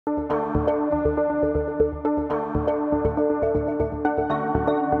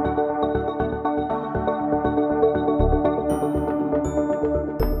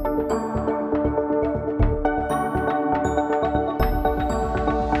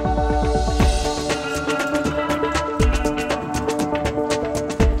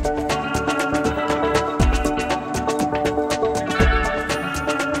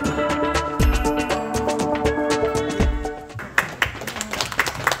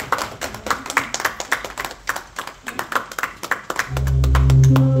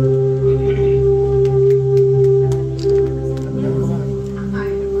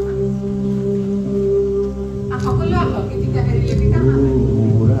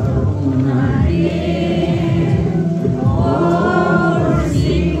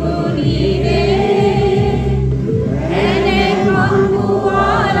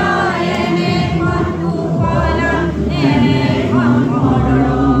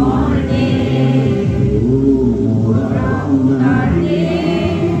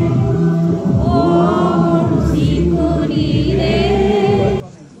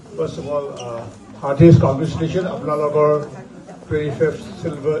This congratulations, আপোনালোকৰ 25th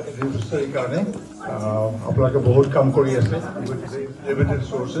silver anniversary কাৰণে আপোনালোকে বহুত কাম কৰি আছে with limited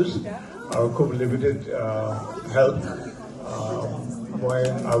resources আৰু খুব limited help.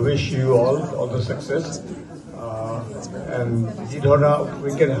 I wish you all the success and যি ধৰণে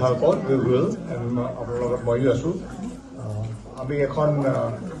we can help out we will and আপোনালোকৰ লগত মইও আছো. আমি এখন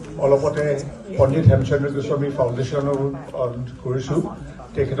অলপতে পণ্ডিত হেমচন্দ্ৰ গোস্বামী ফাউণ্ডেশ্যনৰ কৰিছো.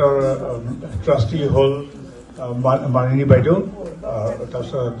 তেখেতৰ ট্ৰাষ্টি হ'ল মানিনী বাইদেউ,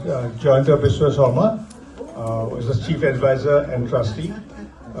 তাৰপিছত Jayanta Biswa Sarma is the chief adviser and trustee,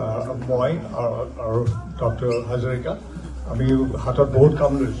 মই আৰু ডক্টৰ হাজৰিকা. আমি হাতত বহুত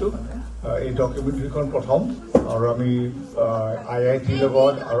কাম লৈছোঁ. এই ডকুমেণ্টাৰীখন প্ৰথম আৰু আমি IIT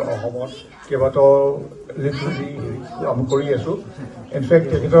লগত আৰু অসমত কেইবাটাও লিটাৰেৰী কাম কৰি আছোঁ. ইনফেক্ট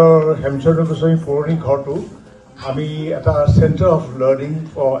তেখেতৰ হেমচন্দ্ৰ গোস্বামী পুৰণি ঘৰটো আমি এটা centre of learning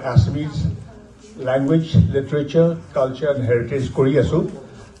for Assamese language, literature, culture and heritage কৰি আছোঁ.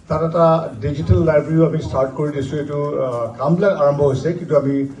 তাত এটা ডিজিটেল লাইব্ৰেৰীও আমি ষ্টাৰ্ট কৰি দিছোঁ. এইটো কামবিলাক আৰম্ভ হৈছে, কিন্তু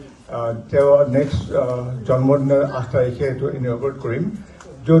আমি তেওঁ নেক্সট জন্মদিনৰ 8 তাৰিখে এইটো ইনগ্ৰেট কৰিম,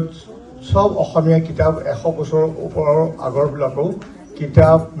 য'ত সব অসমীয়া কিতাপ 100 বছৰৰ ওপৰৰ আগৰবিলাকো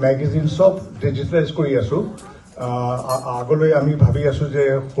কিতাপ মেগাজিন সব ডিজিটেলাইজ কৰি আছোঁ. আগলৈ আমি ভাবি আছোঁ যে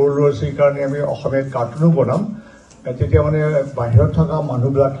সৰু ল'ৰা ছোৱালীৰ কাৰণে আমি অসমীয়াত কাৰ্টুনো বনাম. তেতিয়া মানে বাহিৰত থকা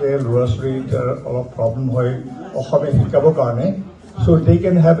মানুহবিলাকে ল'ৰা ছোৱালীৰ অলপ প্ৰব্লেম হয় অসমীয়া শিকাবৰ কাৰণে. So they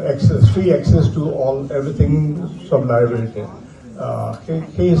can have access, free access to everything from library.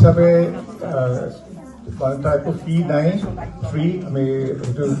 সেই হিচাপে মানে তাৰ একো ফি নাই, ফ্ৰী. আমি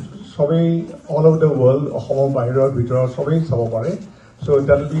সেইটো সবেই অল অভাৰ দ্য ৱৰ্ল্ড, অসমৰ বাহিৰৰ ভিতৰত সবেই চাব পাৰে. So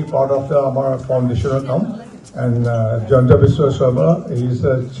that will be part of আমাৰ ফাউণ্ডেশ্যনৰ কাম. And Jayanta Biswa Sharma is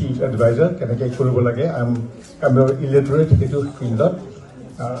the chief advisor. কেনেকৈ কৰিব লাগে, I'm illiterate সেইটো ফিল্ডত,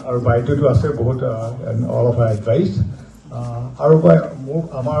 আৰু বাইদেউটো আছে বহুত all of her advice. আৰু মোক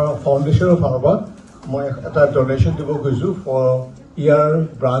আমাৰ ফাউণ্ডেশ্যনৰ ফালৰ পৰা মই এটা ডনেশ্যন দিব খুজিছোঁ ফৰ ইয়াৰ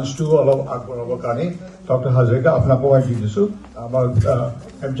ব্ৰাঞ্চটো অলপ আগবঢ়াবৰ কাৰণে. ডক্টৰ হাজৰিকা আপোনাকো মই দি দিছোঁ আমাৰ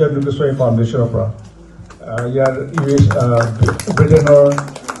হেমচন্দ্ৰ গোস্বামী ফাউণ্ডেশ্যনৰ পৰা. ইয়াৰ ব্ৰিটেইনৰ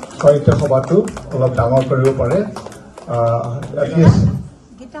সাহিত্য সভাটো অলপ ডাঙৰ কৰিব পাৰে.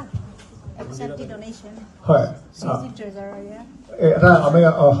 হয়, এটা আমি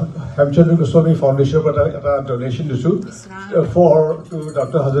হেমচন্দ্ৰ গোস্বামী ফাউণ্ডেশ্যনৰ পৰা এটা ডনেশ্যন দিছোঁ for two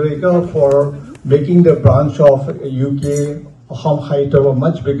doctor Hazarika for making the branch of UK Assam সাহিত্য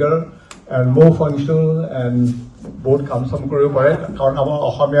মাছ বিগাৰ এণ্ড মোৰ ফাংচনেল এণ্ড বহুত কাম চাম কৰিব পাৰে. কাৰণ আমাৰ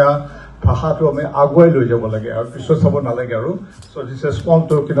অসমীয়া ভাষাটো আমি আগুৱাই লৈ যাব লাগে আৰু পিছত চাব নালাগে আৰু. চ' দিছ a small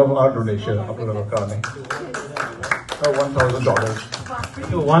token of hour donation আপোনালোকৰ কাৰণে.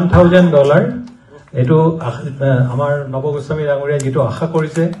 $1,000 এইটো আমাৰ নৱ গোস্বামী ডাঙৰীয়াই যিটো আশা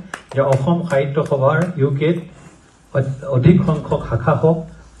কৰিছে যে অসম সাহিত্য সভাৰ UKত অধিক সংখ্যক শাখা হওক,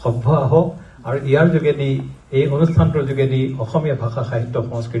 সভ্য হওক, আৰু ইয়াৰ যোগেদি এই অনুষ্ঠানটোৰ যোগেদি অসমীয়া ভাষা সাহিত্য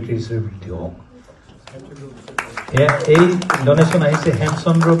সংস্কৃতিৰ শ্ৰীবৃদ্ধি হওক. এই ডনেশ্যন আহিছে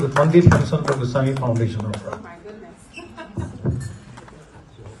পণ্ডিত হেমচন্দ্ৰ গোস্বামী ফাউণ্ডেশ্যনৰ পৰা.